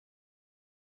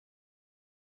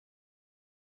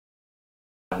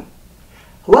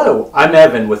Hello, I'm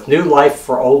Evan with New Life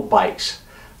for Old Bikes.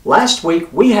 Last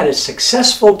week we had a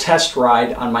successful test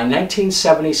ride on my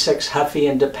 1976 Huffy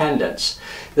Independance.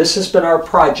 This has been our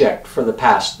project for the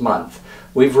past month.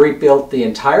 We've rebuilt the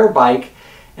entire bike,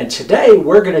 and today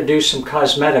we're going to do some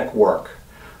cosmetic work.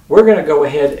 We're going to go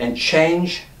ahead and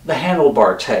change the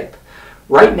handlebar tape.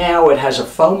 Right now it has a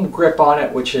foam grip on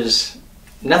it which is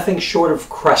nothing short of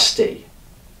crusty.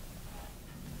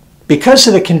 Because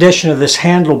of the condition of this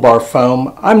handlebar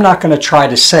foam, I'm not going to try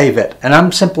to save it, and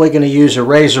I'm simply going to use a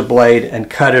razor blade and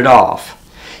cut it off.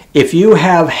 If you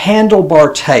have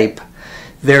handlebar tape,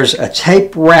 there's a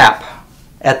tape wrap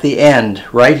at the end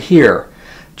right here.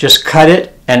 Just cut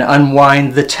it and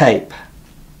unwind the tape.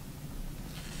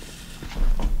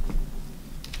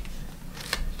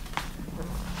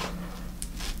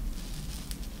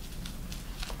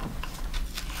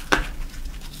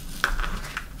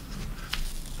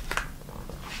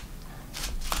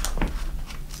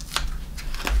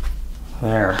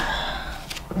 There.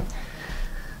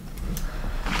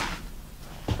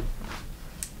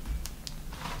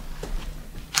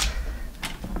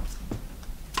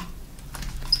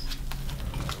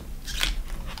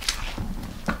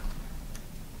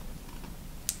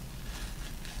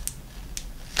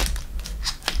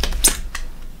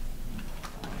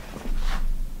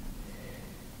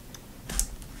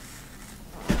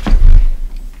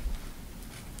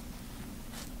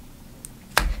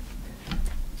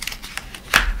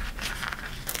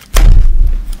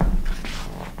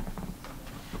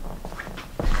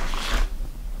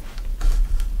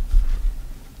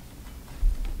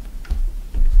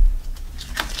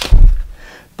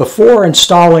 Before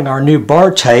installing our new bar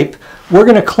tape, we're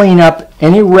going to clean up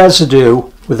any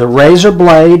residue with a razor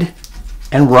blade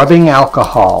and rubbing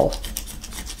alcohol.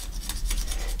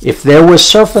 If there was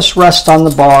surface rust on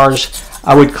the bars,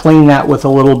 I would clean that with a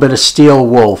little bit of steel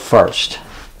wool first.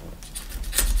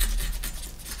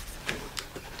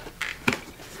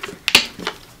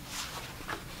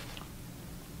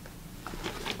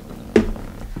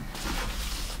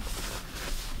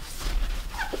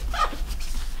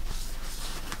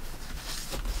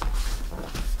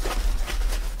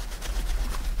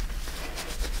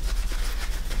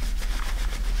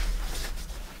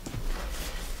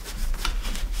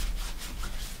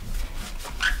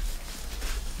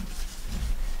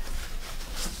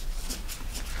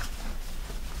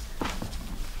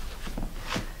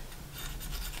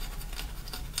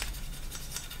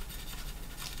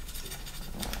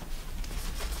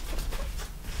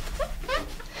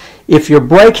 If your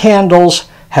brake handles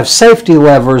have safety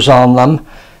levers on them,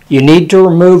 you need to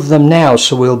remove them now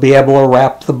so we'll be able to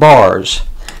wrap the bars.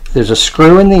 If there's a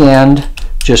screw in the end,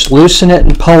 just loosen it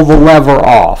and pull the lever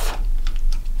off.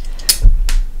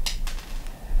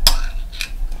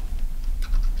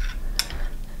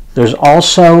 There's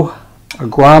also a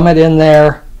grommet in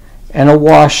there and a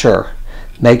washer.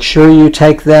 Make sure you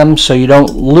take them so you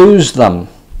don't lose them.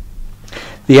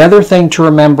 The other thing to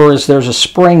remember is there's a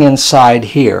spring inside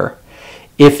here.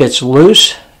 If it's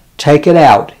loose, take it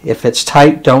out. If it's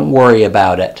tight, don't worry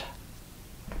about it.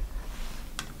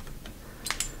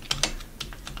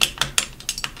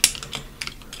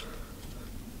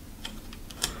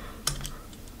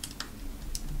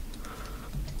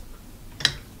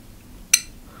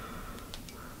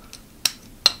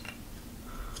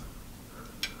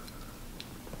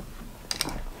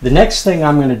 The next thing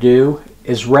I'm going to do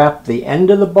is wrap the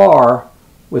end of the bar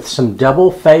with some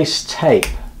double-faced tape.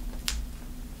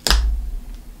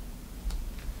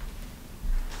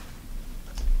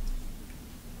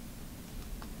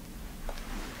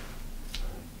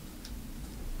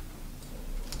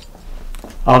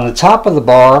 On the top of the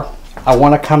bar, I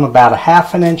want to come about a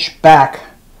 ½ inch back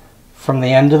from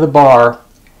the end of the bar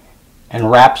and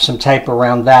wrap some tape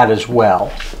around that as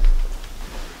well.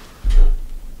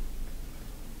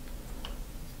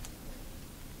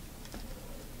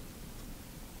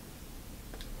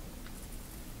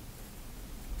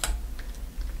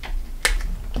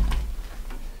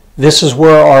 This is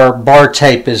where our bar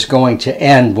tape is going to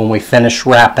end when we finish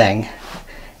wrapping,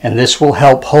 and this will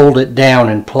help hold it down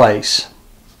in place.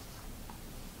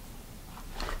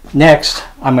 Next,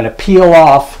 I'm going to peel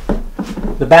off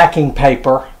the backing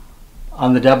paper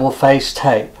on the double-faced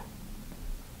tape.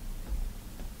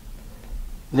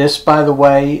 This, by the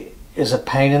way, is a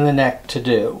pain in the neck to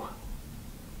do.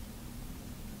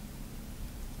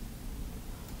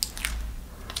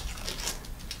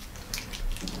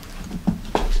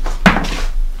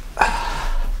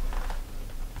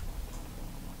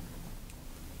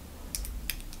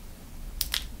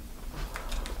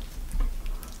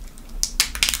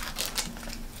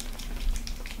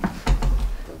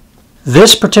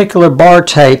 This particular bar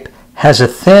tape has a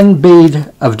thin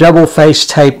bead of double-face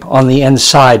tape on the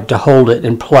inside to hold it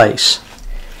in place.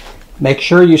 Make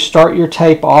sure you start your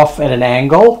tape off at an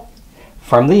angle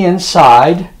from the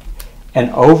inside and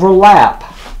overlap.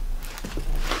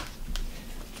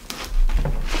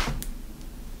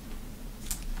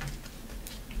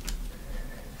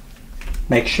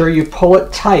 Make sure you pull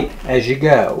it tight as you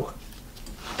go.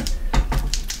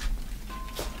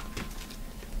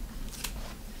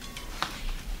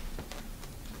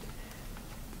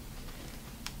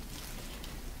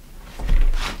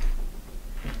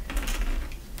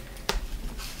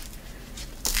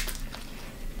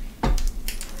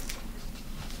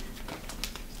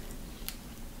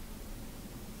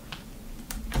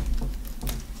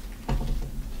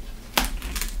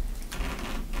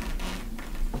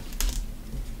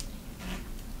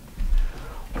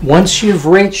 Once you've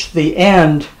reached the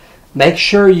end, make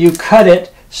sure you cut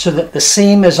it so that the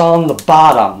seam is on the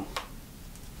bottom.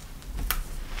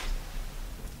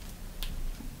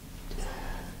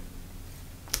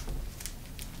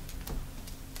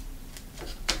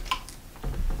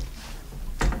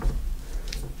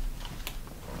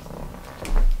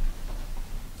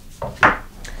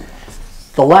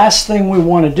 The last thing we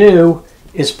want to do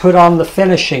is put on the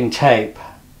finishing tape.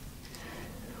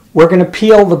 We're going to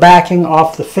peel the backing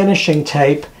off the finishing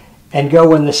tape and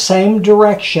go in the same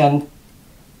direction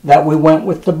that we went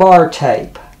with the bar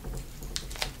tape.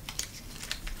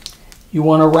 You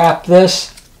want to wrap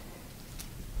this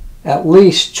at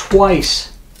least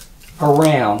twice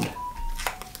around.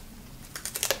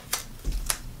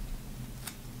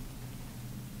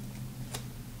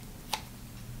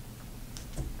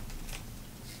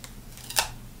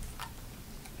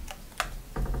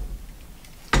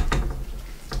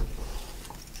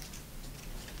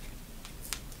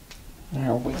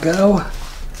 There we go.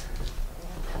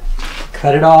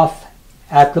 Cut it off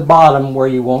at the bottom where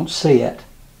you won't see it.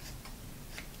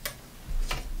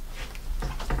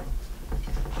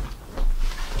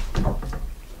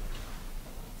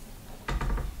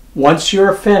 Once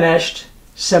you're finished,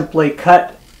 simply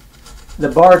cut the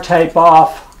bar tape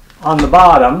off on the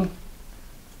bottom .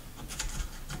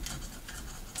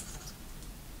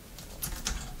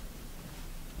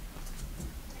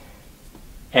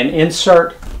 And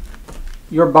insert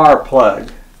your bar plug.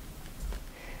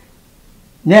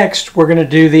 Next, we're going to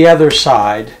do the other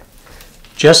side.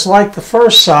 Just like the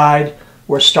first side,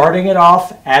 we're starting it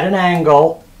off at an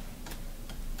angle,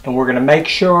 and we're going to make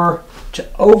sure to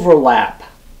overlap.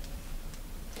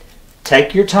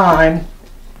 Take your time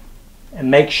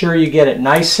and make sure you get it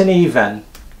nice and even.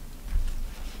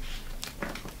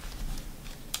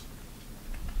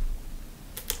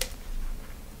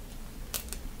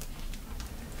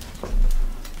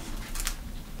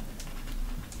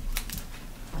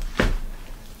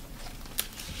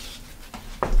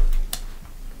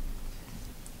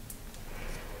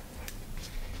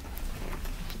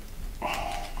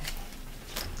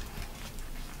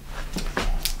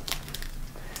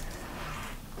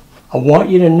 I want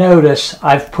you to notice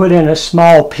I've put in a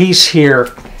small piece here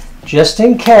just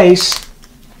in case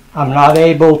I'm not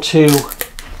able to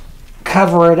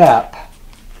cover it up.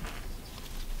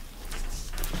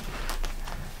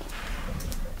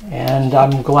 And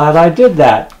I'm glad I did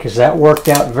that because that worked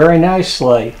out very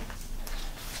nicely.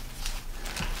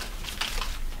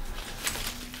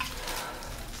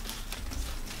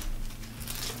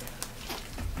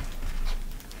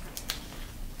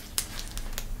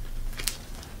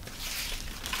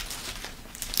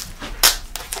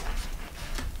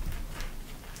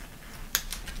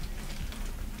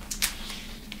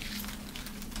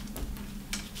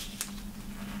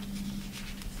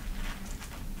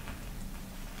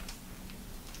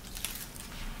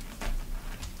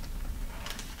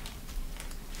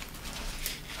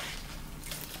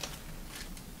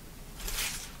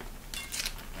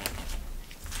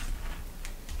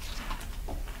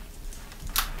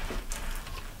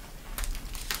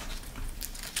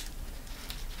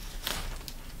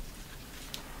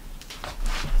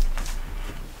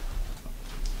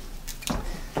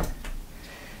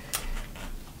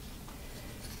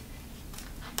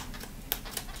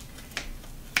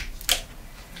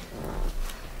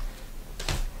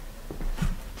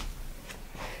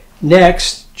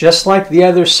 Next, just like the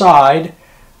other side,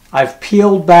 I've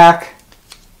peeled back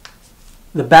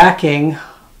the backing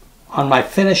on my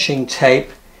finishing tape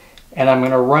and I'm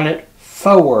going to run it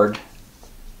forward.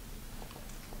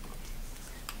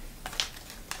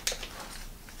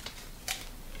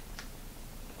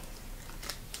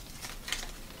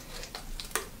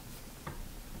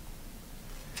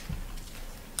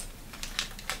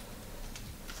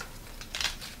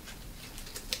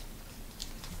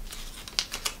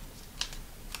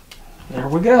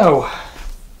 we go.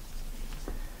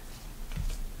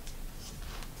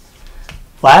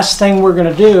 Last thing we're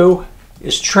going to do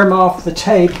is trim off the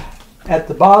tape at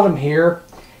the bottom here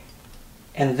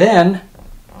and then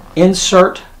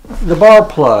insert the bar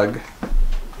plug.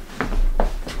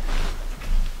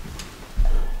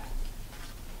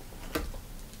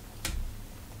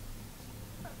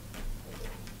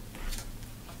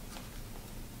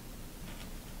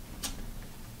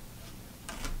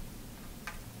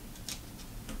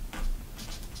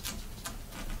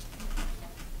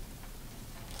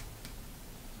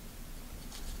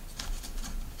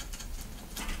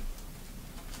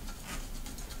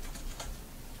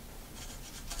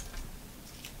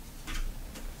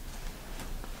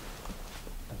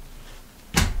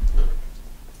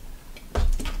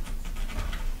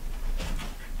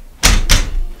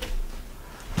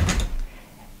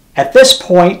 At this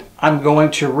point, I'm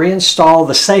going to reinstall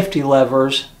the safety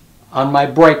levers on my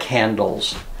brake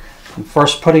handles. I'm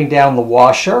first putting down the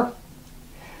washer.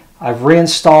 I've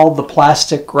reinstalled the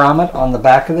plastic grommet on the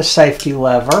back of the safety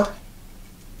lever.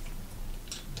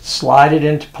 Slide it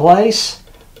into place.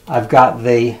 I've got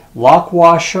the lock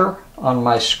washer on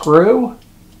my screw,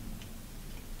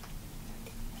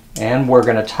 and we're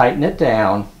going to tighten it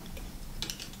down.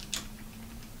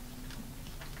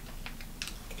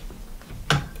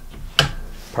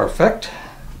 Perfect.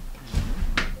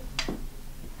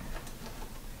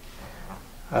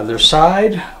 Other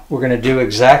side, we're going to do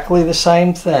exactly the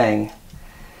same thing.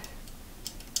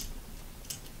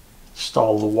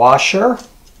 Install the washer.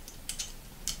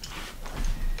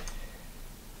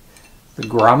 The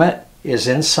grommet is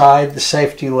inside the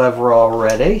safety lever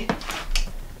already.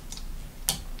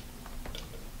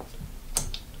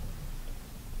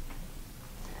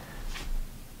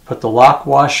 Put the lock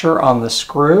washer on the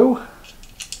screw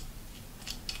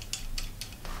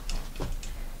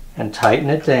and tighten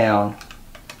it down.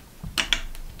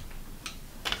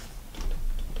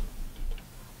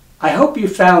 I hope you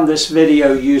found this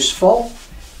video useful.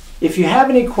 If you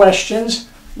have any questions,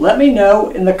 let me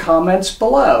know in the comments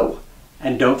below.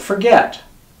 And don't forget,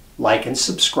 like and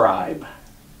subscribe.